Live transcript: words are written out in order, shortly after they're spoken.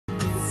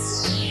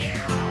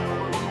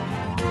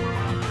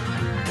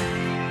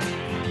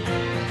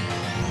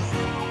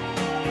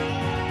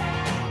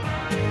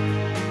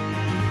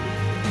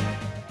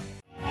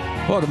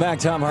Welcome back.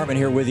 Thom Hartmann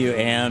here with you,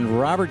 and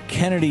Robert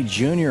Kennedy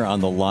Jr. on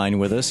the line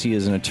with us. He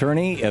is an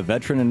attorney, a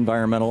veteran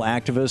environmental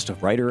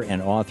activist, writer, and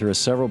author of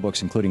several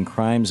books, including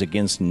Crimes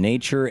Against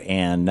Nature,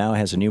 and now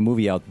has a new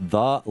movie out.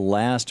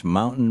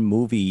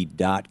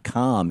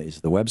 TheLastMountainMovie.com is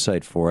the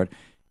website for it.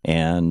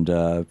 And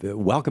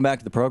welcome back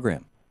to the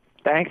program.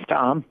 Thanks,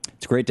 Tom.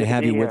 It's great to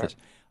have you with us.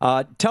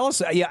 Tell us,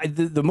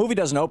 the movie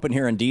doesn't open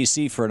here in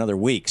D.C. for another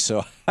week,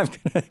 so I'm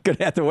going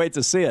to have to wait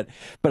to see it.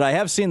 But I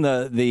have seen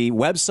the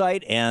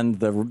website and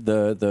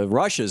the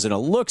rushes, and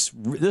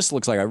this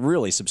looks like a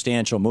really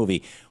substantial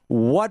movie.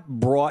 What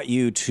brought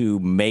you to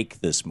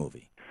make this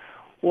movie?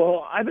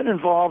 Well, I've been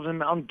involved in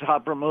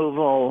mountaintop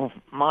removal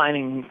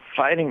mining,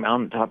 fighting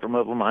mountaintop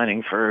removal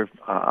mining for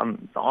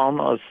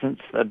almost since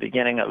the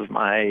beginning of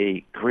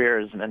my career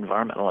as an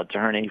environmental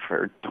attorney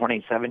for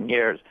 27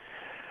 years.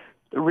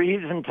 The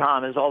reason,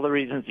 Tom, is all the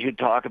reasons you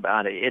talk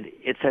about it.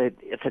 It's a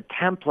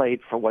template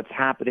for what's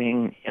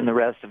happening in the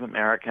rest of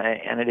America,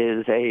 and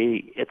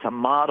it's a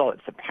model,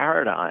 it's a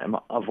paradigm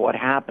of what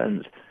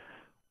happens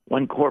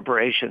when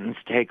corporations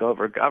take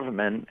over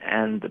government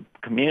and the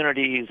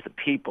communities, the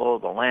people,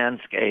 the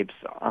landscapes,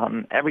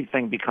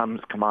 everything becomes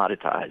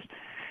commoditized.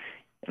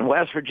 In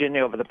West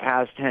Virginia, over the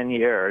past 10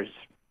 years,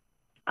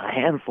 a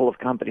handful of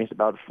companies,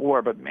 about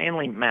 4, but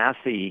mainly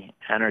Massey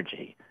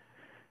Energy,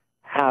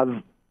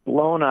 have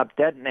blown up,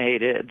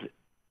 detonated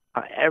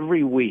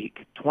every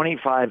week,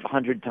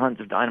 2,500 tons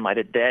of dynamite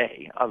a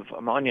day, of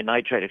ammonium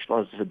nitrate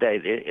explosives a day.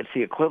 It's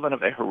the equivalent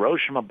of a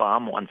Hiroshima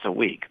bomb once a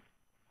week.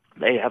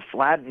 They have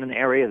flattened an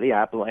area of the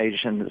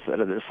Appalachians that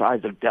are the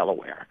size of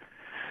Delaware.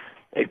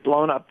 They've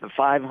blown up the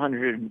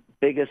 500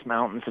 biggest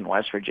mountains in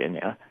West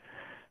Virginia.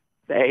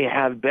 They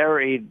have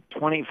buried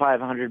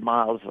 2,500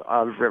 miles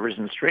of rivers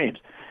and streams.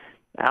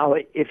 Now,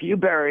 if you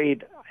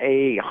buried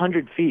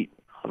 100 feet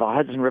of a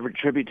Hudson River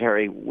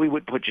tributary, we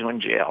would put you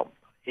in jail.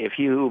 If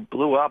you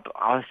blew up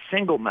a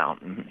single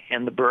mountain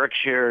in the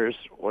Berkshires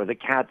or the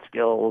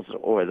Catskills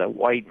or the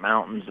White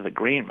Mountains or the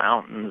Green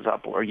Mountains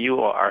up where you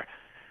are,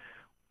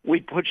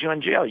 we'd put you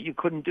in jail. You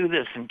couldn't do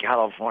this in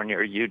California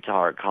or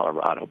Utah or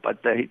Colorado,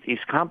 but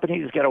these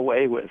companies get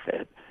away with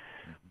it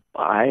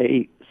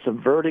by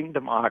subverting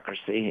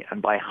democracy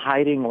and by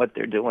hiding what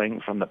they're doing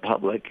from the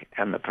public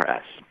and the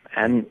press.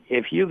 And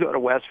if you go to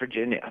West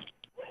Virginia,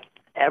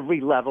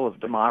 every level of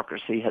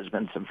democracy has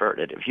been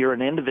subverted. If you're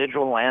an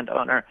individual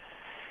landowner,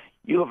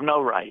 you have no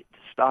right to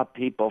stop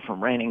people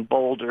from raining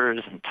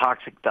boulders and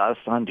toxic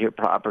dust onto your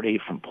property,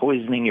 from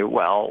poisoning your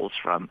wells,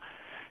 from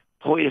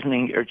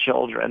poisoning your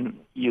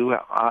children. You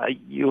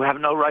have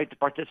no right to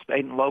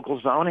participate in local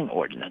zoning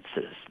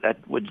ordinances that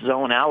would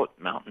zone out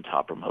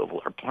mountaintop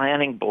removal, or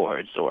planning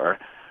boards, or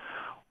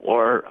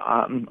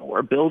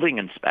building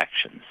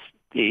inspections.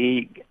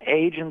 The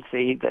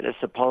agency that is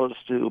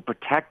supposed to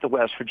protect the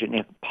West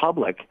Virginia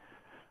public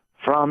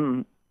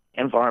from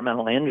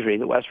environmental injury,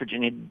 the West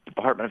Virginia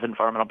Department of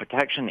Environmental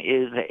Protection,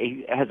 is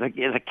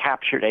a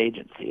captured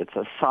agency. It's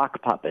a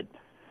sock puppet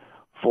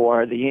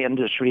for the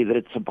industry that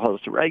it's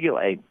supposed to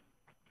regulate.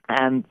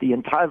 And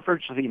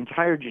virtually the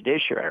entire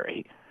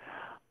judiciary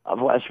of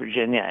West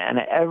Virginia and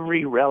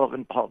every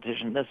relevant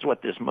politician, this is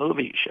what this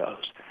movie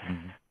shows,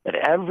 that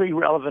every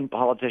relevant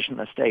politician in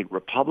the state,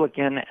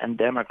 Republican and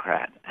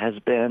Democrat, has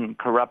been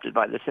corrupted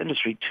by this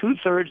industry.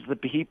 2/3 of the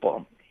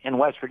people in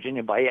West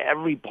Virginia, by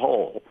every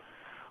poll,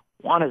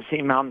 want to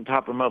see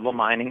mountaintop removal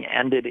mining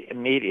ended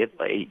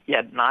immediately,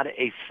 yet not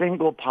a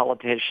single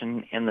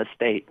politician in the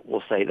state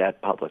will say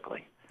that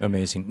publicly.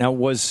 Amazing. Now,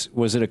 was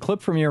it a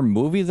clip from your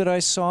movie that I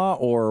saw,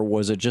 or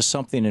was it just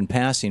something in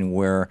passing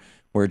where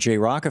Jay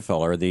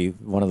Rockefeller,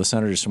 one of the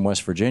senators from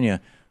West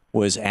Virginia,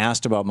 was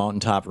asked about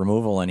mountaintop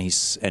removal, and he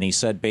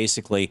said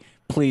basically,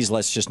 please,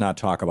 let's just not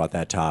talk about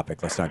that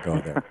topic. Let's not go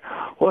there.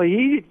 Well,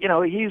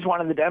 he's one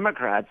of the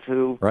Democrats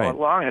who fought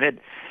along at it.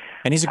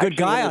 And he's a good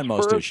guy on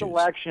most issues. First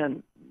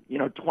election,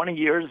 20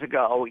 years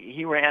ago,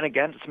 he ran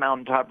against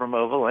mountaintop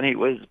removal, and he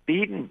was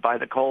beaten by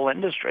the coal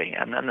industry.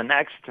 And then the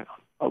next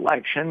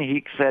election,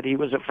 he said he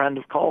was a friend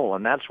of coal,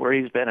 and that's where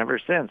he's been ever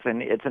since.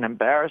 And it's an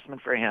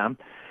embarrassment for him,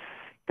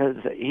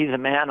 because he's a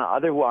man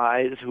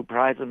otherwise who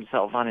prides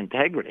himself on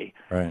integrity.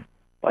 Right.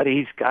 But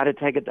he's got to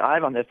take a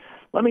dive on this.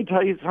 Let me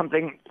tell you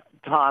something,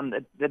 Tom,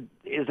 that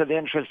is of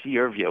interest to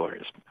your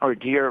viewers or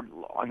to your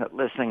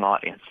listening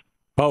audience.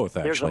 Both,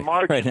 actually. There's a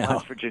march right in now.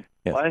 West Virginia.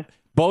 Yes. What?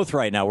 Both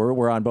right now.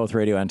 We're on both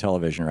radio and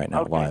television right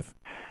now, live.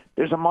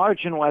 There's a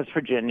march in West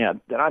Virginia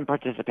that I'm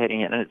participating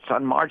in, and it's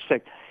on March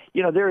 6th.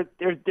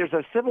 There's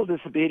a civil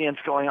disobedience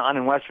going on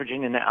in West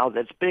Virginia now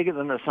that's bigger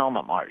than the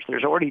Selma March.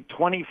 There's already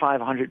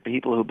 2,500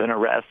 people who've been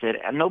arrested,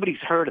 and nobody's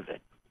heard of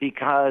it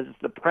because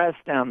the press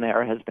down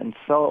there has been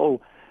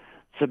so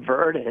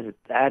subverted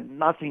that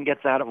nothing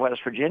gets out of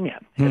West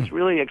Virginia. It's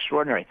really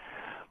extraordinary.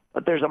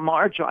 But there's a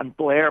march on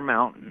Blair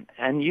Mountain,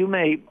 and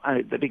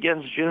that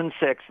begins June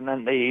 6th, and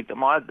then the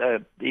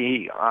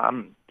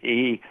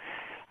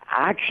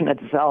action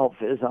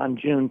itself is on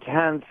June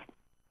 10th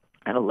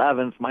and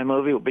 11th. My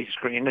movie will be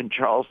screened in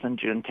Charleston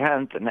June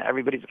 10th, and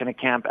everybody's going to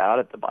camp out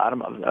at the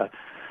bottom of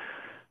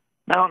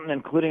mountain,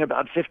 including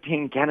about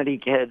 15 Kennedy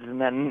kids,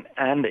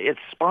 and it's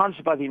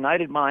sponsored by the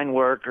United Mine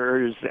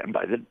Workers and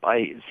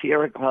by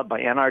Sierra Club,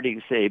 by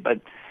NRDC.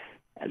 But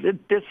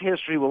this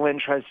history will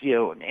interest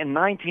you. In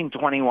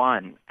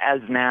 1921,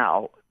 as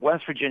now,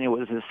 West Virginia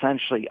was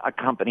essentially a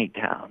company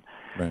town.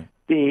 Right.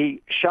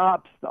 The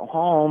shops, the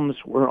homes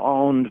were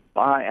owned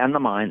by, and the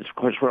mines, of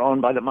course, were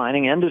owned by the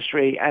mining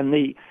industry, and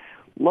the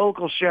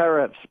local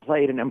sheriffs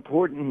played an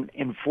important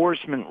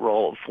enforcement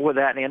role for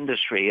that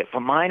industry. If a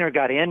miner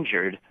got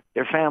injured,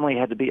 their family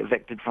had to be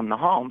evicted from the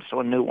home so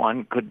a new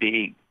one could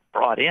be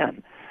brought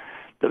in.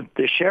 The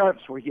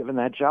sheriffs were given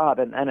that job,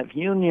 and if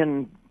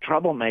union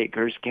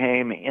troublemakers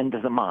came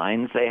into the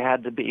mines, they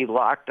had to be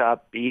locked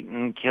up,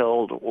 beaten,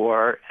 killed,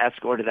 or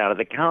escorted out of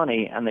the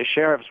county, and the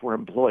sheriffs were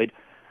employed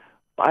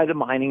by the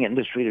mining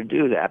industry to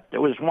do that.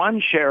 There was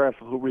one sheriff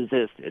who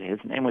resisted. His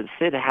name was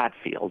Sid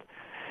Hatfield.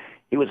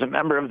 He was a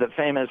member of the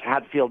famous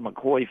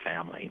Hatfield-McCoy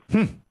family,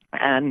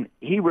 and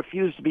he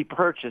refused to be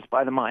purchased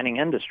by the mining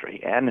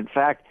industry. And, in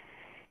fact,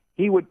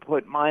 he would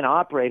put mine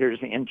operators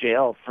in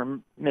jail for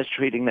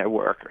mistreating their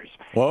workers.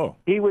 Whoa.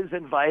 He was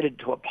invited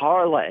to a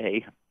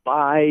parlay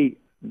by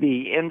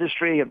the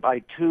industry and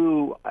by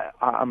two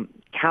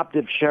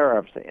captive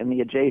sheriffs in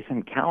the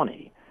adjacent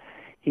county.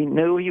 He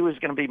knew he was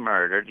going to be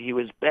murdered. He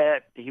was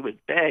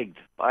begged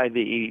by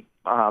the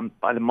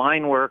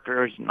mine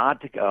workers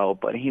not to go,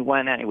 but he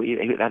went anyway.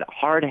 He had a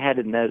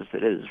hard-headedness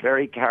that is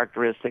very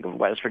characteristic of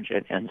West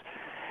Virginians.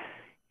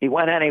 He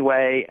went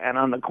anyway, and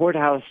on the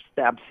courthouse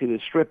steps, he was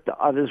stripped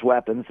of his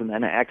weapons and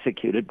then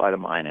executed by the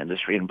mine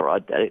industry in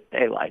broad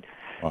daylight.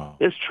 Wow.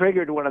 This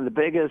triggered one of the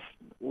biggest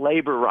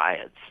labor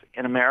riots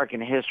in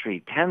American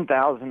history.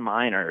 10,000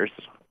 miners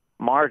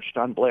marched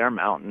on Blair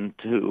Mountain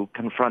to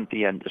confront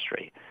the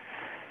industry.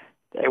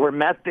 They were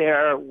met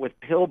there with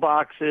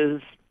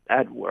pillboxes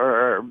that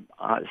were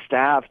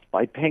staffed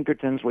by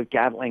Pinkertons with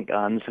Gatling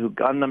guns who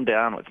gunned them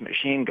down with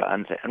machine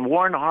guns. And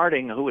Warren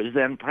Harding, who was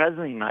then president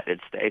of the United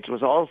States,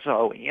 was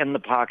also in the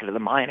pocket of the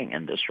mining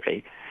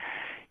industry.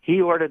 He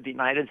ordered the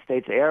United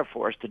States Air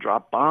Force to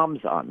drop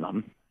bombs on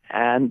them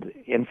and,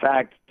 in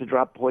fact, to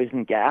drop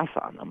poison gas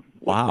on them.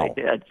 Wow.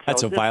 They did.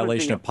 That's a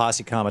violation of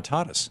posse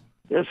comitatus.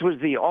 This was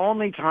the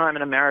only time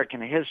in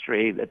American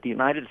history that the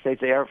United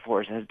States Air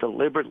Force has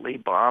deliberately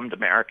bombed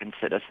American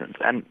citizens.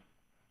 And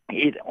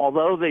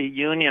although the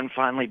union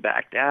finally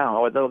backed down,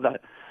 although the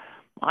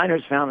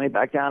miners finally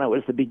backed down, it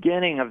was the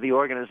beginning of the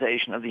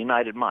organization of the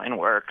United Mine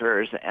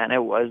Workers, and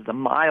it was the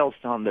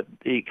milestone,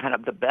 the kind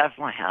of the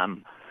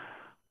Bethlehem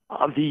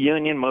of the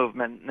union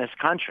movement in this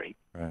country.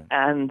 Right.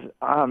 And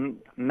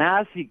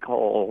Massey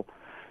Coal.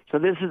 So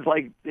this is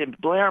like,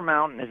 Blair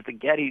Mountain is the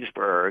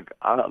Gettysburg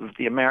of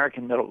the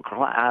American middle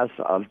class,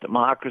 of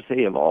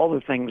democracy, of all the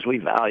things we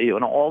value,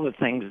 and all the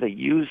things that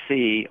you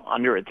see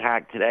under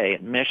attack today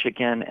in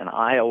Michigan and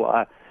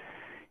Iowa,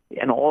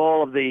 in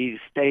all of the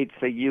states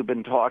that you've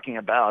been talking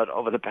about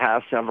over the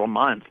past several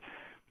months.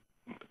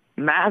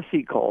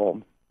 Massey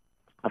Coal,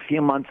 a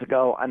few months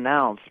ago,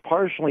 announced,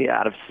 partially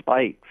out of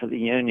spite for the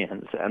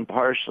unions and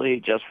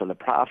partially just for the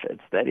profits,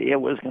 that it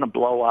was going to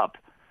blow up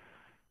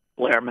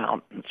Blair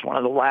Mountain. It's one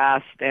of the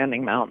last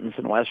standing mountains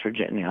in West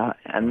Virginia,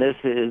 and this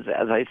is,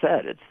 as I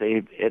said,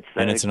 it's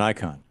an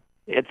icon.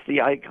 It's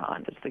the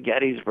icon. It's the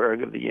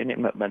Gettysburg of the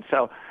union movement.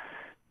 So,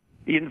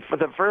 for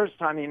the first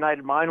time, the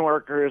United Mine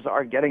Workers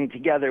are getting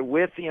together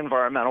with the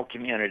environmental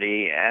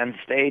community and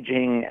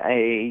staging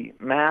a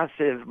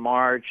massive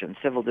march and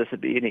civil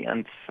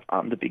disobedience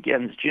that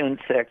begins June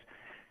 6th.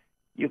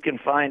 You can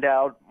find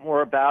out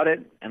more about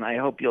it, and I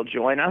hope you'll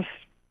join us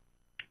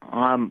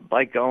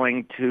by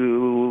going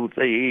to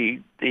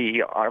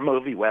our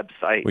movie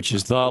website, which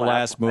is the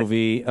last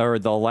movie, or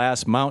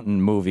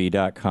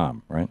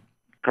thelastmountainmovie.com, right?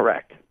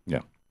 Correct. Yeah.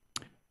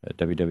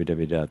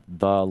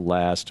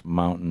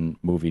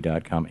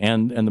 www.thelastmountainmovie.com.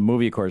 And the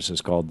movie, of course,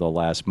 is called The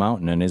Last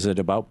Mountain. And is it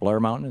about Blair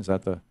Mountain? Is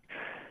that the...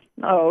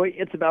 No,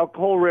 it's about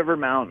Coal River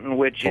Mountain,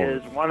 which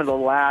is one of the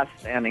last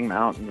standing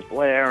mountains.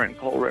 Blair and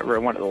Coal River are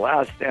one of the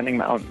last standing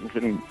mountains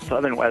in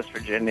southern West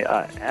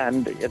Virginia.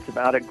 And it's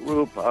about a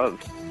group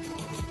of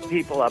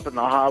people up in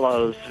the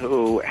hollows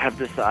who have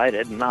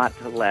decided not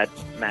to let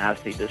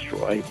Massey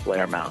destroy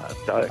Blair Mountain.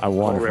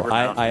 Wonderful.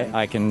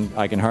 I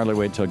can hardly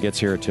wait till it gets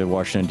here to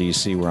Washington,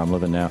 D.C., where I'm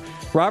living now.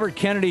 Robert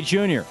Kennedy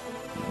Jr.,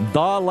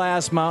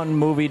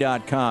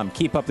 thelastmountainmovie.com.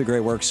 Keep up the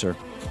great work, sir.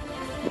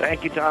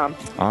 Thank you, Tom.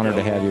 Honored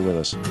to have you with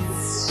us.